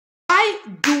Why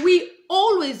do we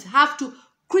always have to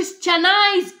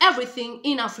Christianize everything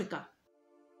in Africa?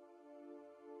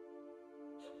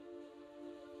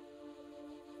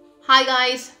 Hi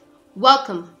guys,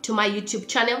 welcome to my YouTube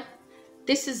channel.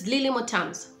 This is Lily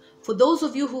Motams. For those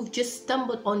of you who've just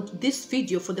stumbled on this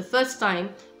video for the first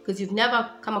time, because you've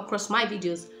never come across my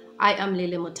videos, I am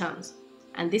Lily Motams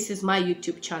and this is my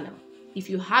YouTube channel. If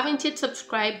you haven't yet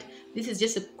subscribed, this is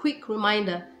just a quick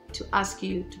reminder to ask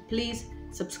you to please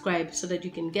subscribe so that you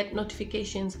can get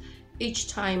notifications each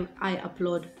time I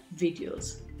upload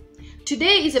videos.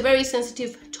 Today is a very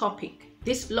sensitive topic.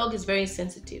 This vlog is very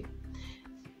sensitive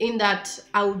in that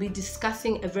I will be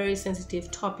discussing a very sensitive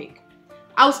topic.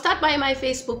 I'll start by my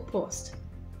Facebook post.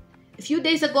 A few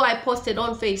days ago, I posted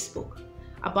on Facebook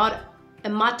about a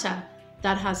matter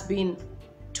that has been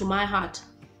to my heart.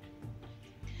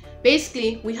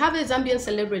 Basically, we have a Zambian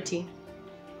celebrity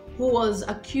who was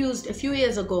accused a few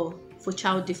years ago for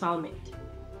child defilement.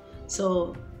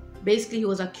 So basically, he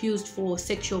was accused for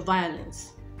sexual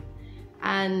violence.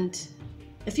 And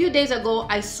a few days ago,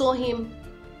 I saw him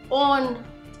on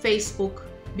Facebook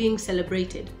being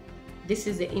celebrated. This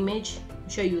is the image. I'm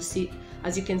sure you see,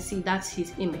 as you can see, that's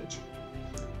his image.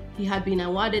 He had been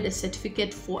awarded a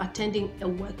certificate for attending a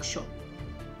workshop.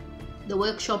 The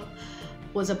workshop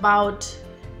was about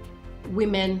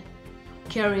women,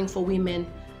 caring for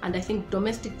women, and I think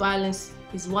domestic violence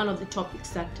is one of the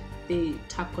topics that they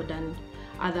tackled and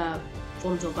other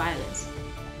forms of violence.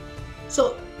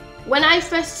 So when I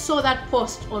first saw that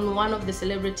post on one of the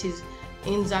celebrities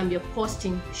in Zambia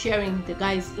sharing the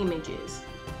guy's images,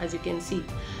 as you can see,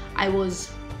 I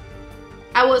was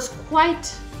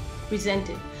quite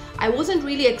resented. I wasn't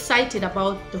really excited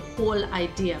about the whole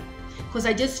idea because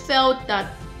I just felt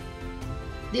that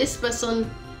this person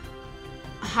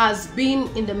has been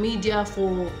in the media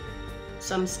for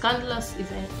some scandalous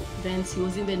events. He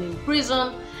was even in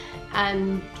prison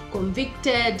and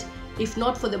convicted. If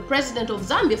not for the president of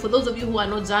Zambia, for those of you who are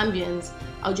not Zambians,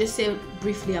 I'll just say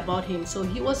briefly about him. So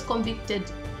he was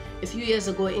convicted a few years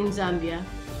ago in Zambia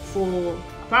for,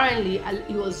 apparently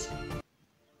he was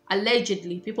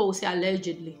allegedly, people will say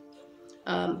allegedly,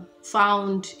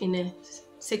 found in a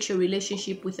sexual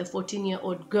relationship with a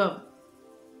 14-year-old girl.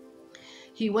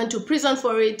 He went to prison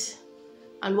for it,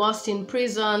 and whilst in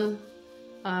prison,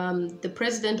 the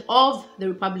president of the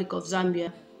Republic of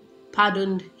Zambia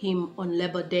pardoned him on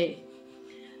Labor Day,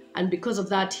 and because of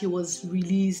that he was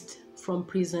released from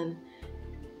prison.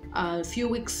 A few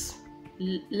weeks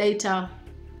later,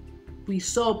 we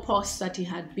saw posts that he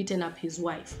had beaten up his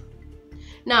wife.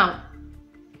 Now,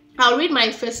 I'll read my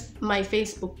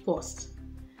Facebook post,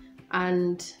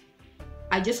 and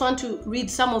I just want to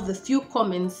read some of the few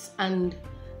comments and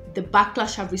the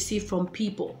backlash I've received from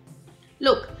people.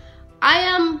 Look, I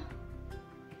am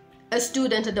a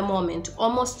student at the moment,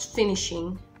 almost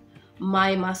finishing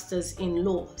my master's in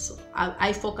law. So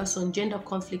I focus on gender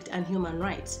conflict and human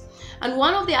rights. And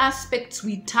one of the aspects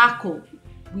we tackle,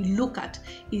 we look at,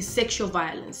 is sexual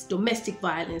violence, domestic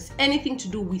violence, anything to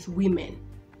do with women.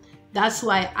 That's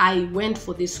why I went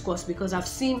for this course, because I've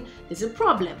seen there's a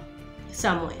problem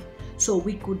somewhere. So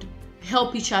we could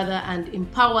help each other and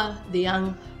empower the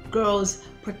young girls,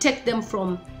 protect them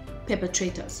from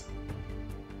perpetrators.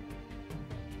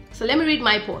 So let me read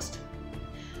my post.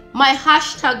 My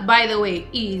hashtag, by the way,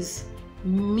 is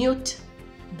mute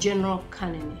General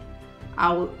Kanene.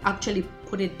 I'll actually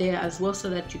put it there as well so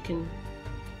that you can,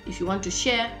 if you want to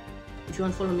share, if you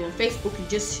want to follow me on Facebook, you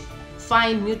just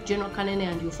find mute General Kanene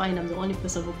and you'll find I'm the only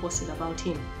person who posted about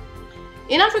him.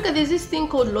 In Africa, there's this thing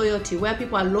called loyalty, where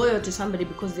people are loyal to somebody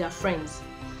because they are friends.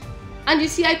 And you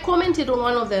see, I commented on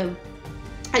one of them.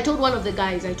 I told one of the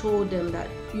guys, I told them that,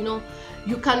 you know,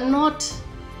 you cannot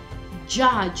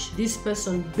judge this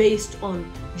person based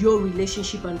on your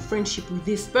relationship and friendship with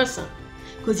this person,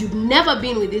 because you've never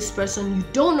been with this person. You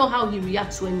don't know how he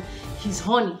reacts when he's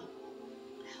horny.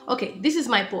 Okay, this is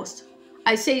my post.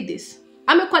 I say this.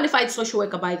 I'm a qualified social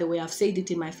worker, by the way. I've said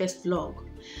it in my first vlog.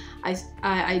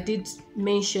 I did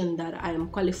mention that I am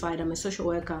qualified. I'm a social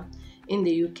worker in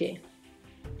the UK.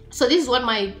 So this is what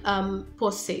my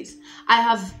post says. I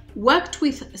have worked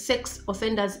with sex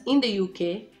offenders in the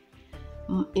UK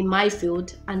in my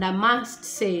field, and I must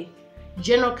say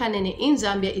General Kanene in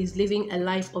Zambia is living a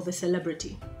life of a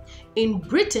celebrity. In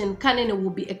Britain, Kanene will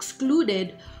be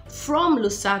excluded from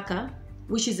Lusaka,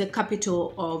 which is the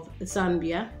capital of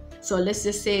Zambia. So let's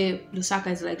just say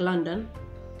Lusaka is like London,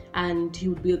 and he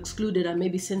would be excluded and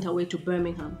maybe sent away to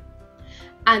Birmingham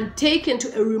and taken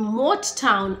to a remote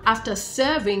town after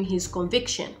serving his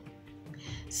conviction.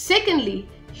 Secondly,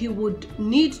 he would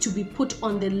need to be put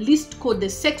on the list called the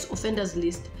sex offenders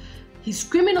list his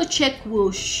criminal check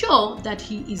will show that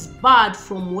he is barred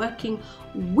from working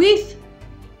with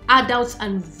adults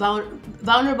and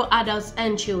vulnerable adults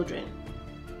and children.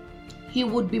 He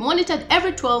would be monitored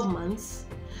every 12 months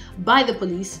by the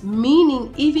police,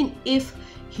 meaning even if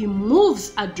he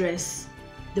moves address,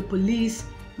 the police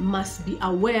must be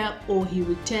aware or he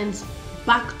returns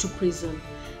back to prison.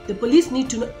 The police need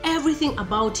to know everything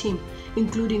about him,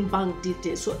 including bank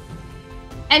details. So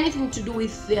anything to do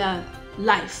with their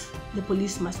life, the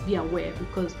police must be aware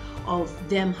because of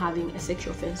them having a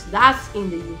sexual offense. That's in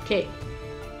the UK.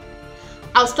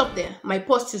 I'll stop there. My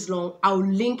post is long. I'll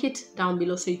link it down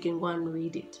below so you can go and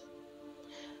read it.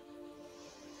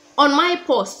 On my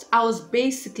post, I was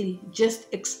basically just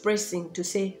expressing to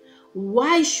say,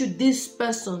 why should this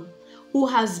person who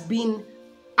has been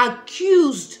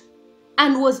accused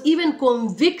and was even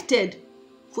convicted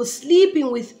for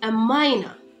sleeping with a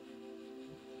minor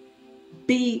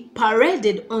be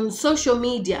paraded on social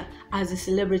media as a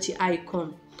celebrity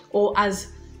icon or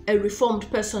as a reformed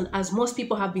person, as most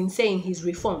people have been saying he's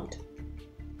reformed?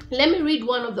 Let me read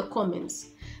one of the comments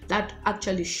that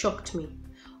actually shocked me.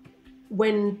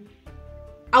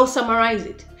 I'll summarize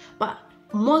it, but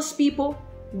most people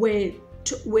were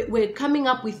coming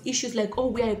up with issues like, oh,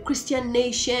 we are a Christian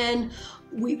nation,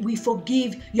 we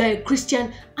forgive, you're a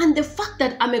Christian. And the fact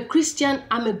that I'm a Christian,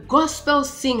 I'm a gospel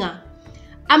singer,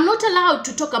 I'm not allowed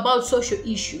to talk about social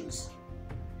issues.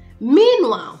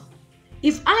 Meanwhile,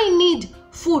 if I need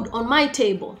food on my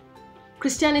table,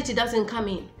 Christianity doesn't come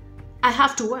in. I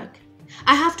have to work.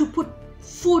 I have to put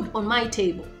food on my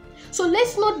table. So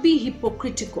let's not be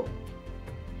hypocritical.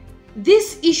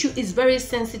 This issue is very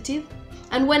sensitive.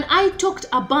 And when I talked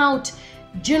about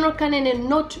General Kanene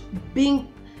not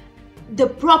being the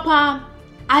proper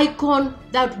icon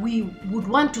that we would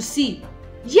want to see,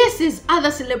 yes, there's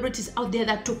other celebrities out there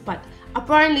that took part.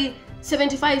 Apparently,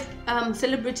 75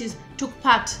 celebrities took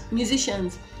part,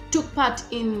 musicians took part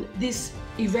in this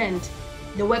event,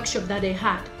 the workshop that they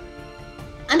had.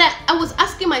 And I was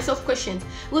asking myself questions,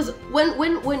 because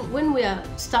when we are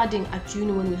studying at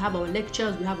uni, when we have our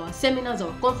lectures, we have our seminars,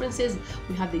 our conferences,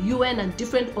 we have the UN and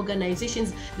different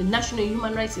organizations, the National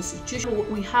Human Rights Institution,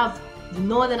 we have the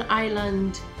Northern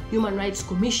Ireland Human Rights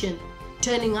Commission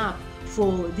turning up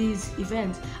for these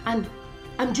events. And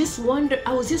I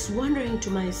was just wondering to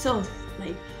myself,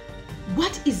 like,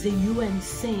 what is the UN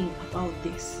saying about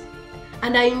this?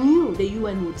 And I knew the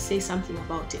UN would say something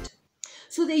about it.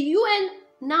 So the UN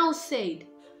now said,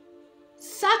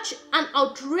 such an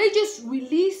outrageous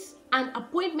release and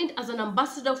appointment as an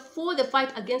ambassador for the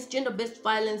fight against gender-based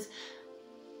violence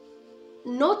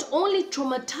not only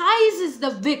traumatizes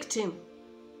the victim,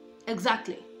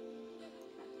 exactly,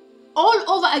 all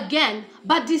over again,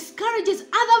 but discourages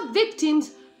other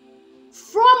victims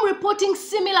from reporting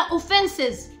similar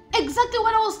offenses. Exactly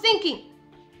what I was thinking.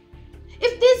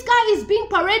 If this guy is being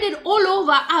paraded all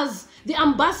over as the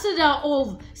ambassador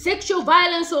of sexual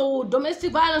violence or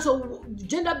domestic violence or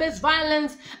gender-based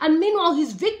violence, and meanwhile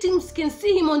his victims can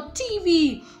see him on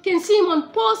TV, can see him on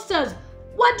posters,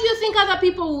 what do you think other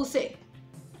people will say?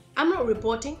 I'm not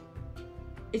reporting.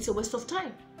 It's a waste of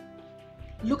time.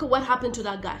 Look at what happened to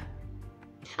that guy.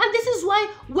 And this is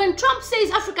why when Trump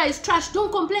says Africa is trash,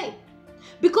 don't complain.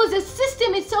 Because the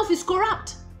system itself is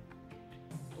corrupt.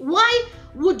 Why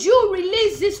would you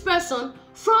release this person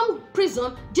from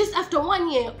prison just after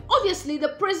 1 year? Obviously,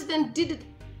 the president did it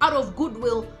out of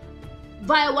goodwill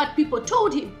via what people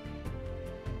told him.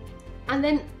 And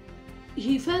then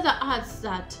he further adds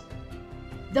that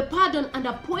the pardon and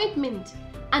appointment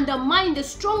undermined the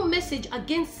strong message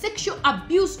against sexual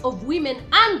abuse of women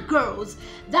and girls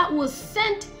that was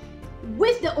sent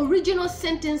with the original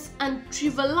sentence and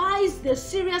trivialized the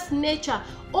serious nature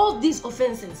of these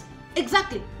offenses.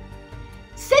 Exactly.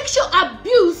 Sexual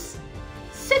abuse,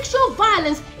 sexual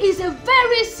violence is a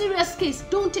very serious case.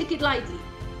 Don't take it lightly.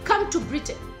 Come to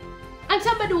Britain. And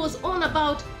somebody was on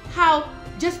about how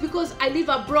just because I live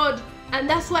abroad and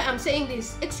that's why I'm saying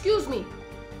this. Excuse me.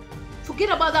 Forget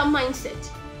about that mindset.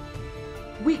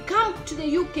 We come to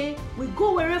the UK, we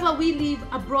go wherever we live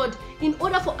abroad in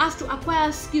order for us to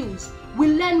acquire skills. We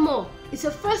learn more. It's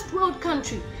a first world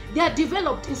country. They are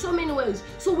developed in so many ways.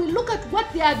 So we look at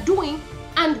what they are doing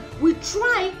and we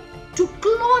try to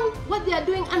clone what they are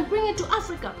doing and bring it to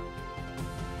Africa.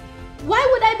 Why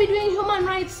would I be doing human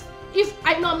rights if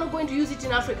I know I'm not going to use it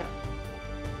in Africa?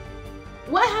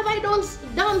 Why have I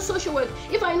done social work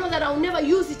if I know that I'll never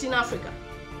use it in Africa?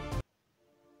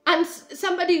 And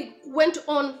somebody went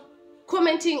on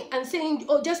commenting and saying,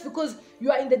 oh, just because you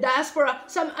are in the diaspora,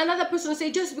 another person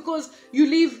said, just because you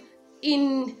live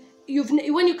in,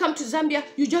 when you come to Zambia,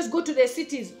 you just go to their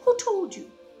cities. Who told you?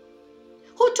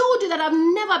 Who told you that I've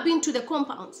never been to the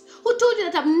compounds? Who told you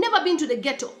that I've never been to the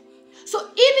ghetto? So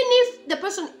even if the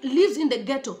person lives in the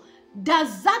ghetto,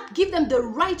 does that give them the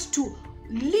right to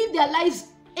live their lives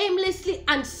aimlessly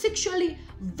and sexually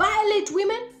violate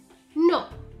women? No.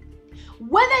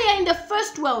 Whether you're in the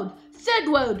first world, third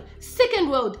world, second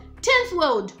world, 10th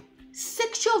world,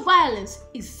 sexual violence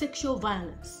is sexual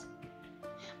violence.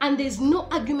 And there's no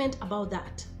argument about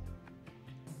that.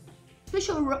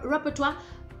 Special Rapporteur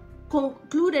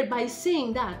concluded by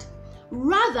saying that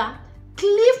rather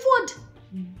Clifford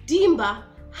Dimba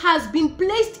has been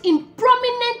placed in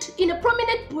a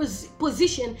prominent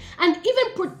position and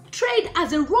even portrayed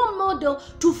as a role model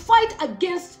to fight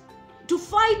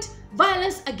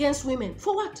violence against women.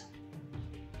 For what?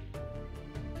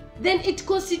 Then it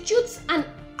constitutes an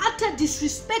utter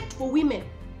disrespect for women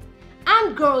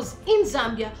and girls in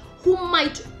Zambia who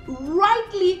might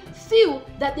rightly feel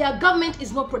that their government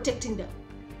is not protecting them.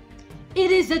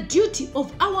 It is the duty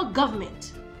of our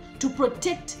government to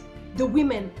protect the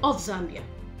women of Zambia.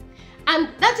 And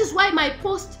that is why my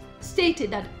post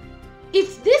stated that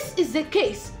if this is the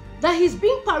case, that he's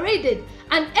being paraded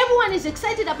and everyone is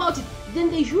excited about it,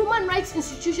 then the human rights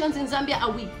institutions in Zambia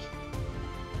are weak.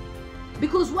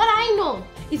 Because what I know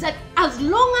is that as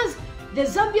long as the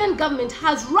Zambian government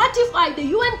has ratified the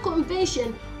UN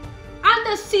Convention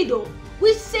under CEDAW,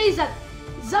 which says that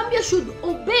Zambia should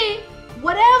obey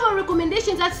whatever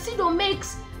recommendations that CEDAW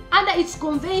makes under its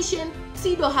convention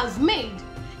CEDAW has made,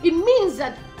 it means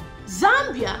that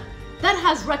Zambia that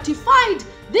has ratified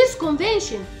this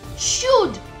convention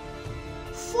should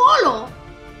follow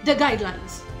the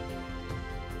guidelines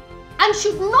and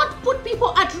should not put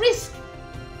people at risk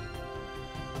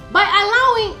by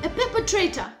allowing a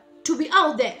perpetrator to be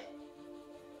out there.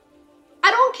 I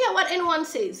don't care what anyone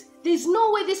says. There's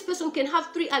no way this person can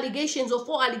have 3 allegations or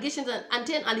 4 allegations and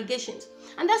 10 allegations.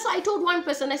 And that's why I told one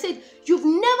person, I said, you've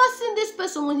never seen this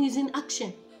person when he's in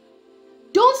action.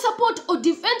 Don't support or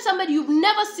defend somebody you've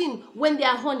never seen when they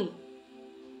are horny.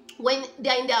 When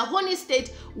they're in their horny state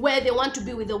where they want to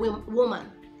be with a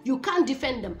woman. You can't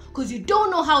defend them because you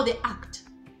don't know how they act.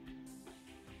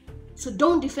 So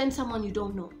don't defend someone you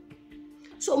don't know.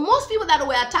 So most people that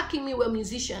were attacking me were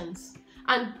musicians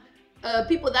and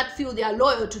people that feel they are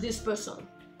loyal to this person.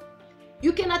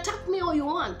 You can attack me all you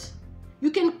want. You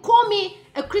can call me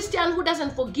a Christian who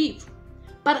doesn't forgive.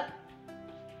 But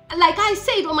like I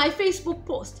said on my Facebook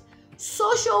post,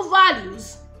 social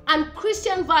values and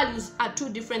Christian values are 2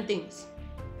 different things.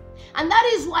 And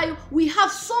that is why we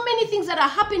have so many things that are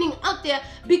happening out there.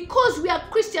 Because we are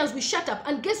Christians, we shut up.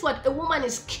 And guess what? A woman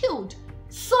is killed.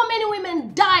 So many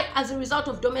women die as a result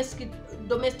of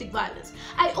domestic violence.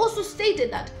 I also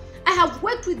stated that I have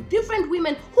worked with different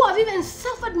women who have even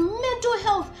suffered mental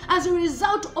health as a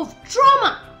result of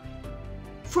trauma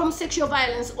from sexual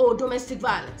violence or domestic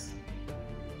violence.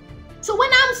 So when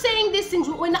I'm saying these things,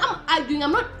 when I'm arguing,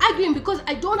 I'm not arguing because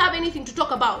I don't have anything to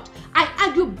talk about. I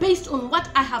argue based on what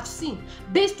I have seen,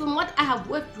 based on what I have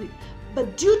worked with.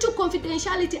 But due to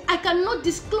confidentiality, I cannot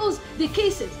disclose the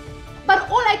cases. But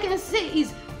all I can say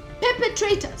is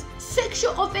perpetrators,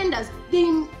 sexual offenders,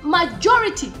 the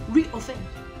majority re-offend.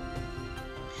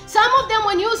 Some of them,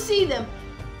 when you see them,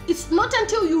 it's not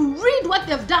until you read what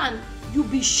they've done, you'll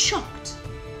be shocked.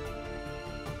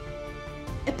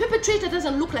 A perpetrator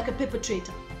doesn't look like a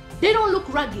perpetrator. They don't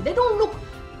look raggy. They don't look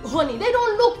horny. They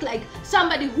don't look like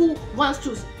somebody who wants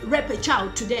to rape a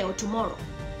child today or tomorrow.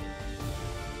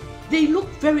 They look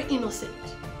very innocent.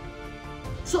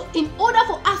 So in order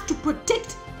for us to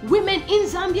protect women in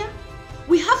Zambia,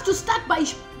 we have to start by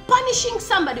punishing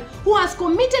somebody who has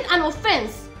committed an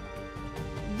offense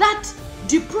that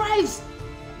deprives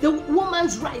the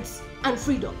woman's rights and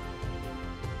freedom.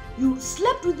 You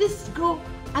slept with this girl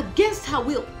against her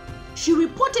will. She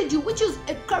reported you, which is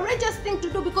a courageous thing to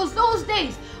do, because those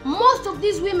days, most of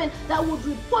these women that would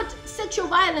report sexual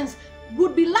violence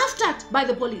would be laughed at by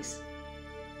the police.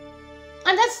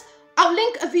 And I'll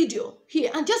link a video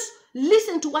here and just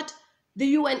listen to what the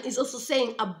UN is also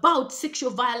saying about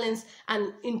sexual violence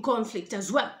and in conflict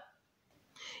as well.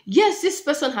 Yes, this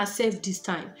person has served his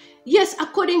time. Yes,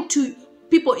 according to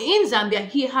people in Zambia,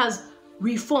 he has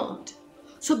reformed.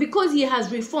 So because he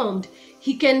has reformed,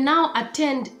 he can now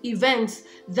attend events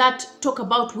that talk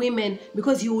about women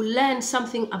because he will learn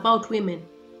something about women.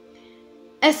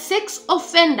 A sex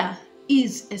offender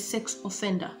is a sex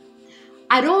offender.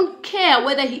 I don't care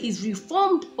whether he is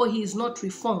reformed or he is not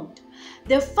reformed.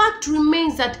 The fact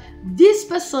remains that this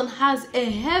person has a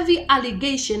heavy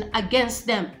allegation against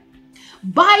them.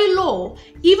 By law,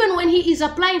 even when he is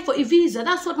applying for a visa,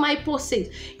 that's what my post says,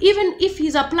 even if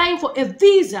he's applying for a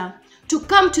visa to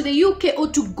come to the UK or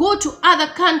to go to other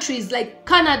countries like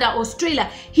Canada, Australia,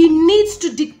 he needs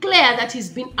to declare that he's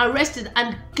been arrested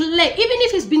and clear. Even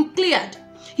if he's been cleared,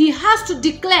 he has to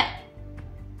declare.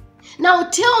 Now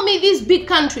tell me, these big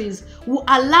countries will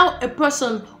allow a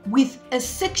person with a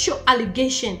sexual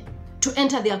allegation to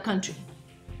enter their country?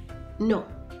 No.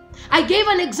 I gave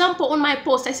an example on my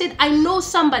post. I said, I know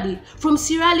somebody from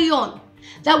Sierra Leone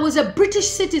that was a British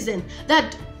citizen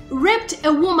that raped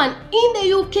a woman in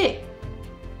the UK.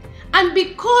 And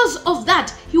because of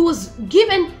that, he was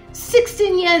given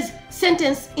 16 years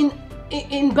sentence in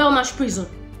Belmarsh prison.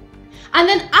 And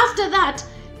then after that,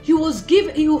 he was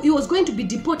going to be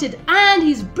deported and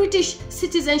his British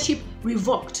citizenship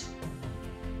revoked.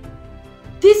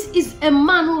 This is a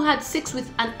man who had sex with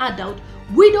an adult.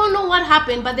 We don't know what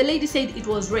happened, but the lady said it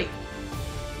was rape.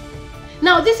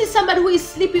 Now, this is somebody who is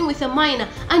sleeping with a minor,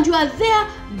 and you are there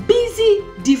busy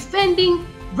defending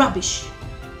rubbish.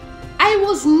 I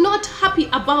was not happy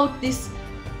about this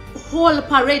whole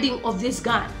parading of this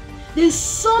guy. There's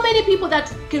so many people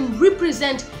that can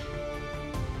represent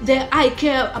the I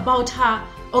care about her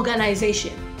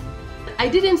organization. I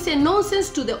didn't say nonsense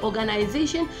to the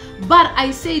organization, but I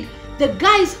said the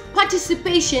guy's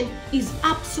participation is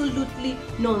absolutely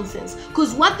nonsense.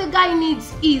 Because what the guy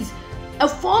needs is a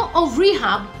form of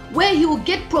rehab where he will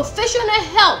get professional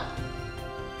help.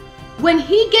 When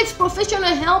he gets professional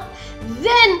help,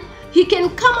 then he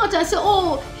can come out and say,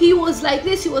 oh, he was like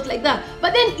this, he was like that.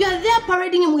 But then you're there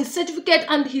parading him with certificate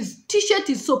and his t-shirt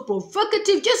is so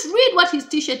provocative. Just read what his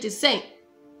t-shirt is saying.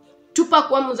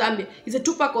 Tupac wa Zambia. He's a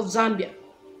Tupac of Zambia.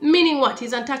 Meaning what?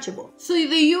 He's untouchable. So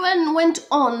the UN went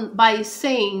on by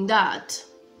saying that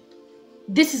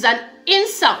this is an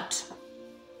insult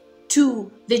to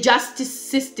the justice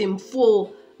system for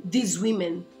these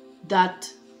women that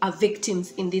are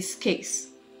victims in this case.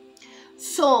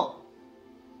 So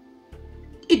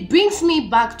it brings me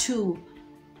back to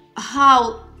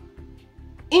how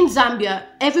in Zambia,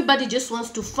 everybody just wants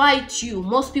to fight you.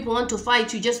 Most people want to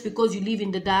fight you just because you live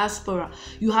in the diaspora.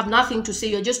 You have nothing to say.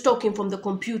 You're just talking from the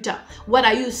computer. What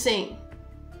are you saying?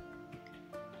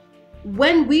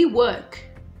 When we work,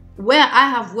 where I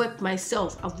have worked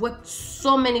myself, I've worked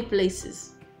so many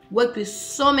places, worked with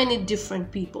so many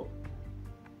different people.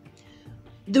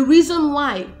 The reason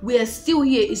why we are still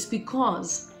here is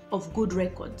because of good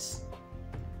records,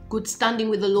 good standing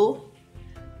with the law,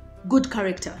 good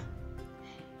character.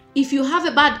 If you have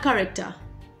a bad character,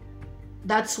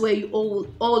 that's where you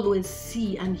always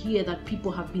see and hear that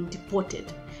people have been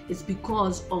deported. It's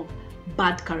because of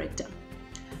bad character.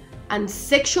 And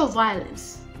sexual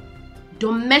violence,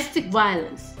 domestic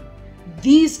violence,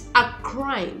 these are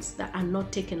crimes that are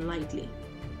not taken lightly.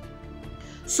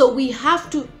 So we have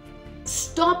to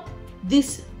stop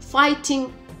this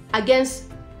fighting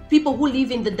against people who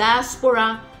live in the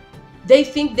diaspora. They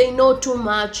think they know too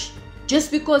much. Just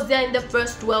because they're in the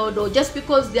first world, or just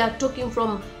because they are talking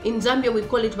from, in Zambia we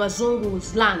call it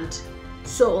Bazungu's land.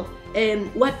 So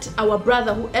what our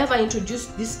brother, whoever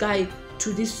introduced this guy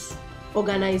to this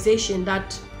organization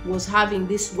that was having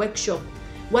this workshop,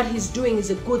 what he's doing is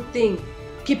a good thing.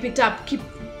 Keep it up, keep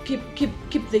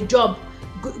the job,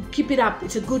 keep it up.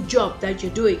 It's a good job that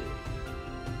you're doing.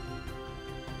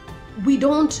 We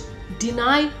don't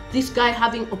deny this guy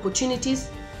having opportunities,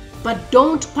 but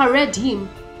don't parade him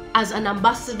as an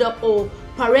ambassador or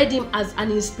parade him as an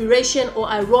inspiration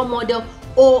or a role model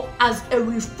or as a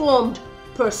reformed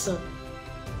person,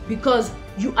 because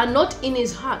you are not in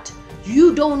his heart.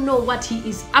 You don't know what he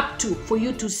is up to for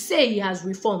you to say he has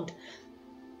reformed.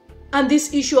 And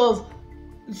this issue of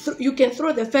you can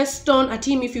throw the first stone at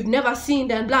him if you've never seen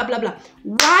them, blah blah blah.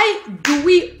 Why do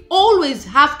we always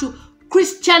have to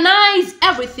Christianize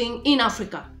everything in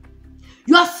Africa?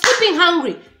 You are sleeping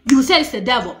hungry, you say it's the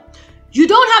devil. You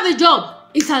don't have a job,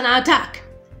 it's an attack.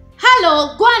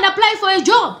 Hello, go and apply for a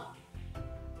job.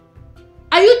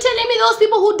 Are you telling me those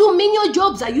people who do menial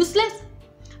jobs are useless?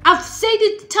 I've said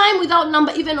it time without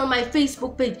number, even on my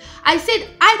Facebook page. I said,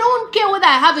 I don't care whether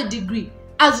I have a degree.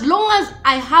 As long as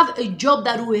I have a job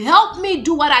that will help me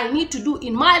do what I need to do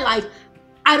in my life,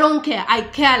 I don't care. I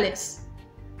care less.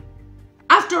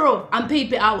 After all, I'm paid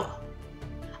per hour.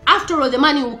 After all, the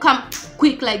money will come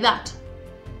quick like that.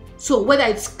 So whether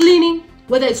it's cleaning,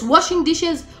 whether it's washing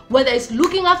dishes, whether it's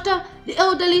looking after the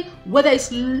elderly, whether it's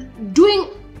doing,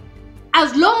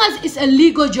 as long as it's a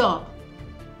legal job.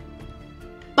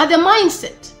 But the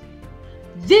mindset,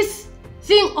 this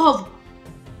thing of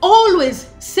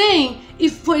always saying,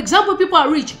 if for example people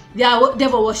are rich, they are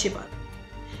devil worshippers.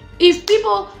 If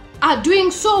people are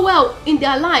doing so well in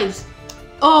their lives,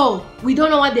 oh, we don't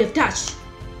know what they've touched.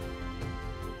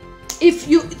 If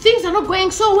things are not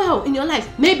going so well in your life,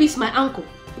 maybe it's my uncle.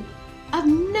 I've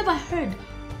never heard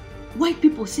white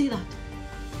people say that.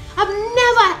 I've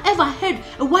never ever heard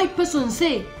a white person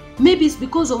say, maybe it's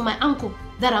because of my uncle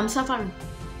that I'm suffering.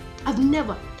 I've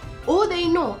never. All they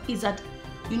know is that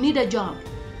you need a job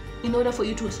in order for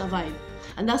you to survive.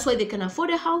 And that's why they can afford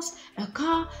a house, a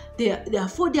car, they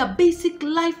afford their basic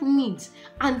life needs.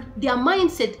 And their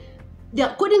mindset,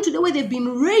 according to the way they've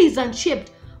been raised and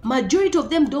shaped, majority of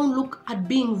them don't look at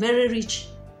being very rich.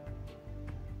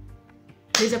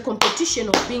 There's a competition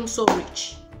of being so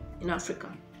rich in Africa.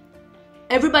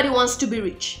 Everybody wants to be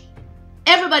rich.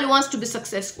 Everybody wants to be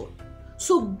successful.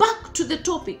 So back to the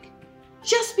topic.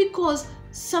 Just because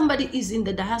somebody is in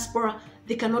the diaspora,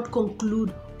 they cannot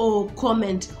conclude or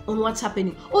comment on what's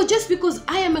happening. Or just because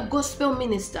I am a gospel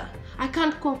minister, I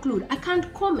can't conclude, I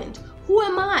can't comment. Who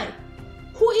am I?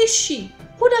 Who is she?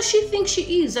 Who does she think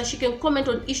she is that she can comment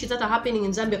on issues that are happening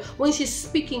in Zambia when she's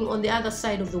speaking on the other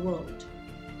side of the world?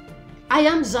 I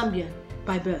am Zambian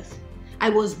by birth. I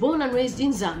was born and raised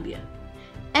in Zambia.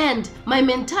 And my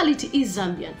mentality is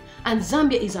Zambian. And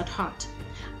Zambia is at heart.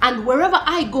 And wherever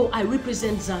I go, I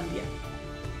represent Zambia.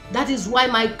 That is why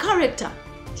my character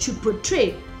should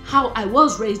portray how I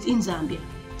was raised in Zambia.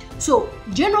 So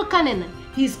General Kanene,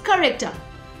 his character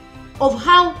of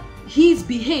how he's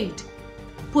behaved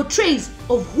portrays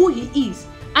of who he is.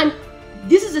 And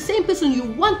this is the same person you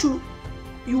want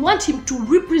him to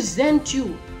represent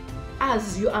you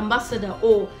as your ambassador,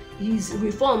 or he's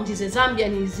reformed, he's a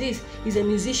Zambian, he's this, he's a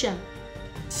musician.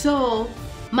 So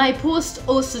my post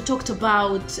also talked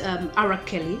about R.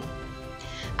 Kelly.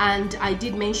 And I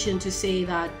did mention to say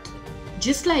that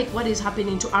just like what is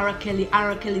happening to R.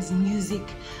 Kelly's music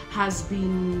has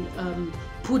been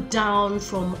put down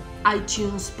from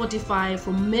iTunes, Spotify,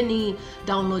 from many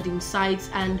downloading sites,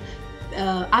 and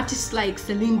artists like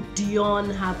Celine Dion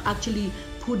have actually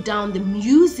put down the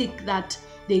music that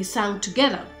they sang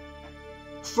together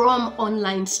from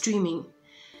online streaming.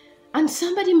 And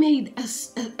somebody made a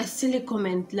silly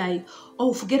comment like,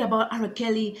 oh, forget about R.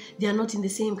 Kelly, they are not in the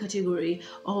same category.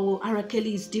 Oh, R.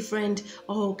 Kelly is different.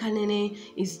 Oh, Kanene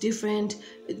is different.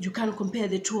 You can't compare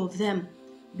the two of them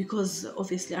because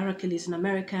obviously R. Kelly is in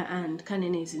America and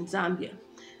Kanene is in Zambia.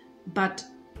 But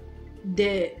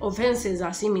the offenses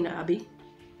are similar, Abi.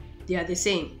 They are the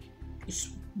same. It's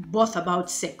both about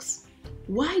sex.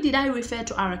 Why did I refer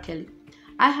to R. Kelly?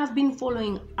 I have been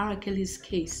following R. Kelly's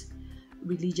case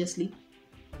religiously,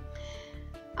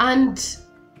 and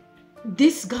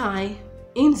this guy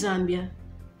in Zambia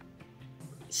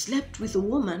slept with a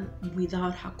woman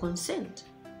without her consent.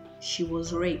 She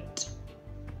was raped.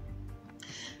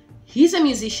 He's a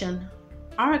musician.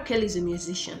 R. Kelly is a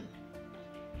musician.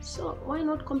 So why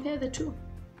not compare the two?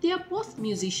 They are both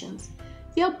musicians.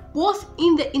 They are both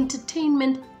in the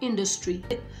entertainment industry,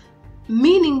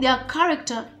 meaning their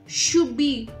character should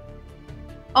be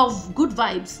of good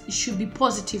vibes. It should be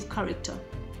positive character,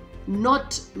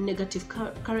 not negative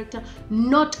character,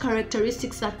 not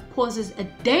characteristics that poses a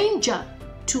danger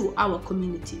to our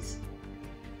communities.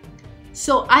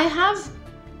 So I have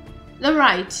the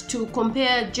right to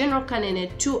compare General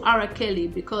Kanene to R. Kelly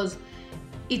because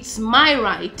it's my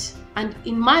right, and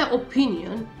in my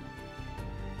opinion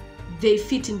they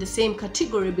fit in the same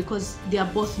category because they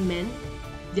are both men,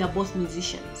 they are both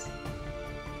musicians.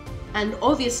 And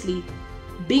obviously,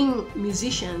 being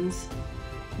musicians,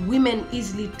 women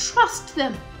easily trust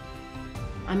them.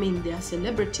 I mean, they are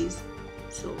celebrities,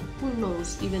 so who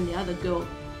knows, even the other girl,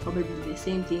 probably the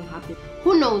same thing happened.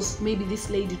 Who knows, maybe this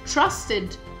lady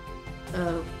trusted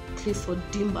Clifford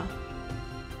Dimba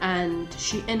and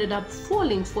she ended up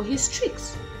falling for his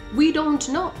tricks. We don't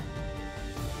know.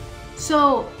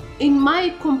 So in my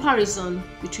comparison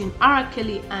between R.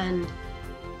 Kelly and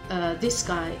this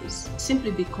guy is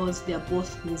simply because they are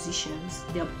both musicians,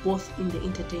 they are both in the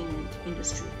entertainment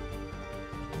industry,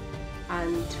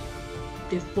 and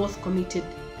they've both committed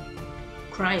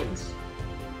crimes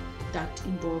that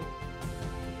involve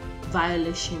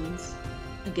violations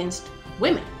against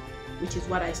women, which is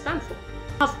what I stand for.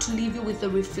 I have to leave you with a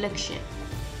reflection.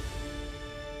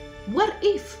 What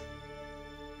if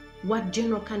what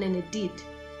General Kanene did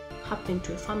happened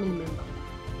to a family member?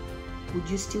 Would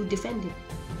you still defend him?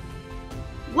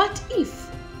 What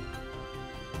if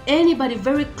anybody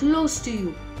very close to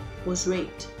you was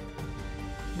raped?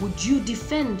 Would you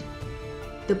defend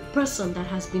the person that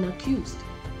has been accused?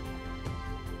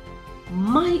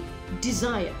 My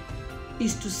desire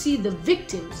is to see the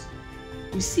victims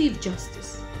receive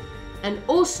justice, and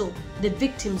also the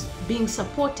victims being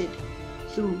supported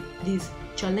through these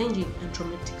challenging and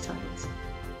traumatic times.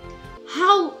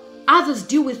 How others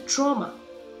deal with trauma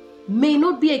may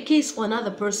not be a case for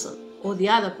another person or the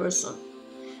other person.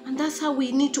 And that's how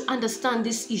we need to understand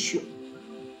this issue.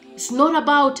 It's not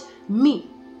about me.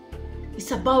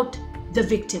 It's about the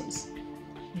victims.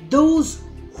 Those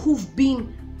who've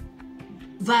been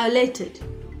violated.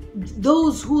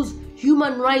 Those whose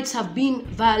human rights have been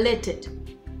violated.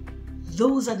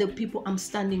 Those are the people I'm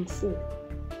standing for.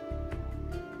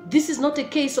 This is not a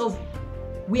case of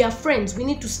we are friends, we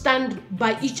need to stand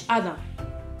by each other.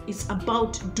 It's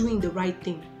about doing the right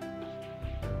thing.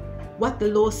 What the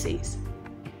law says.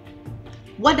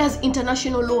 What does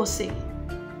international law say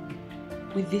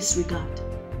with this regard?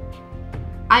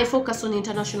 I focus on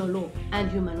international law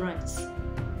and human rights.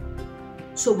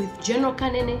 So with General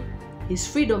Kanene, his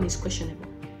freedom is questionable.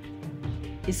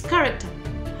 His character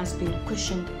has been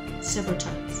questioned several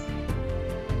times.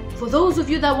 For those of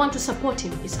you that want to support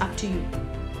him, it's up to you.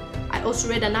 I also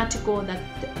read an article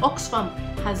that the Oxfam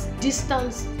has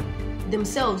distanced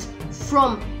themselves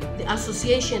from the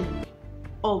association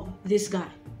of this guy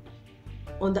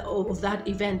of that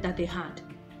event that they had.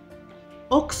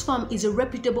 Oxfam is a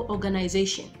reputable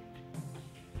organization.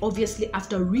 Obviously,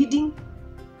 after reading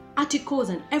articles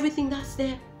and everything that's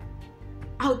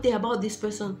out there about this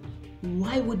person,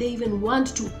 why would they even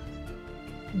want to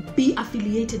be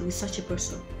affiliated with such a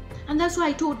person? And that's why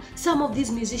I told some of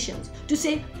these musicians to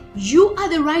say, you are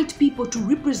the right people to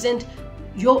represent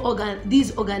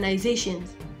these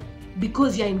organizations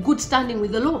because you're in good standing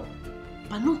with the law,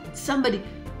 but not somebody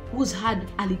who's had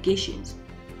allegations.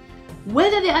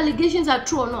 Whether the allegations are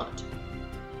true or not,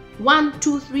 1,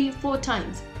 2, 3, 4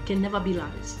 times can never be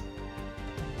lies.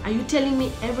 Are you telling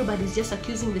me everybody's just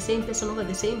accusing the same person over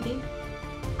the same thing?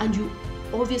 And you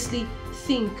obviously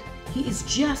think he is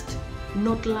just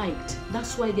not liked.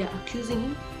 That's why they're accusing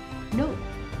him? No.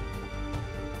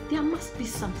 There must be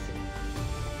something.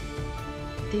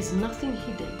 There's nothing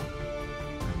hidden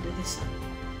under the sun.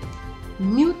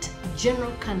 Mute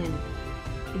General Kanene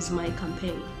is my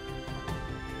campaign.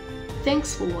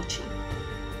 Thanks for watching.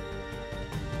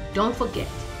 Don't forget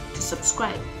to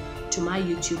subscribe to my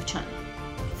YouTube channel.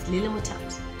 It's Lila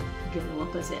Mutams. Get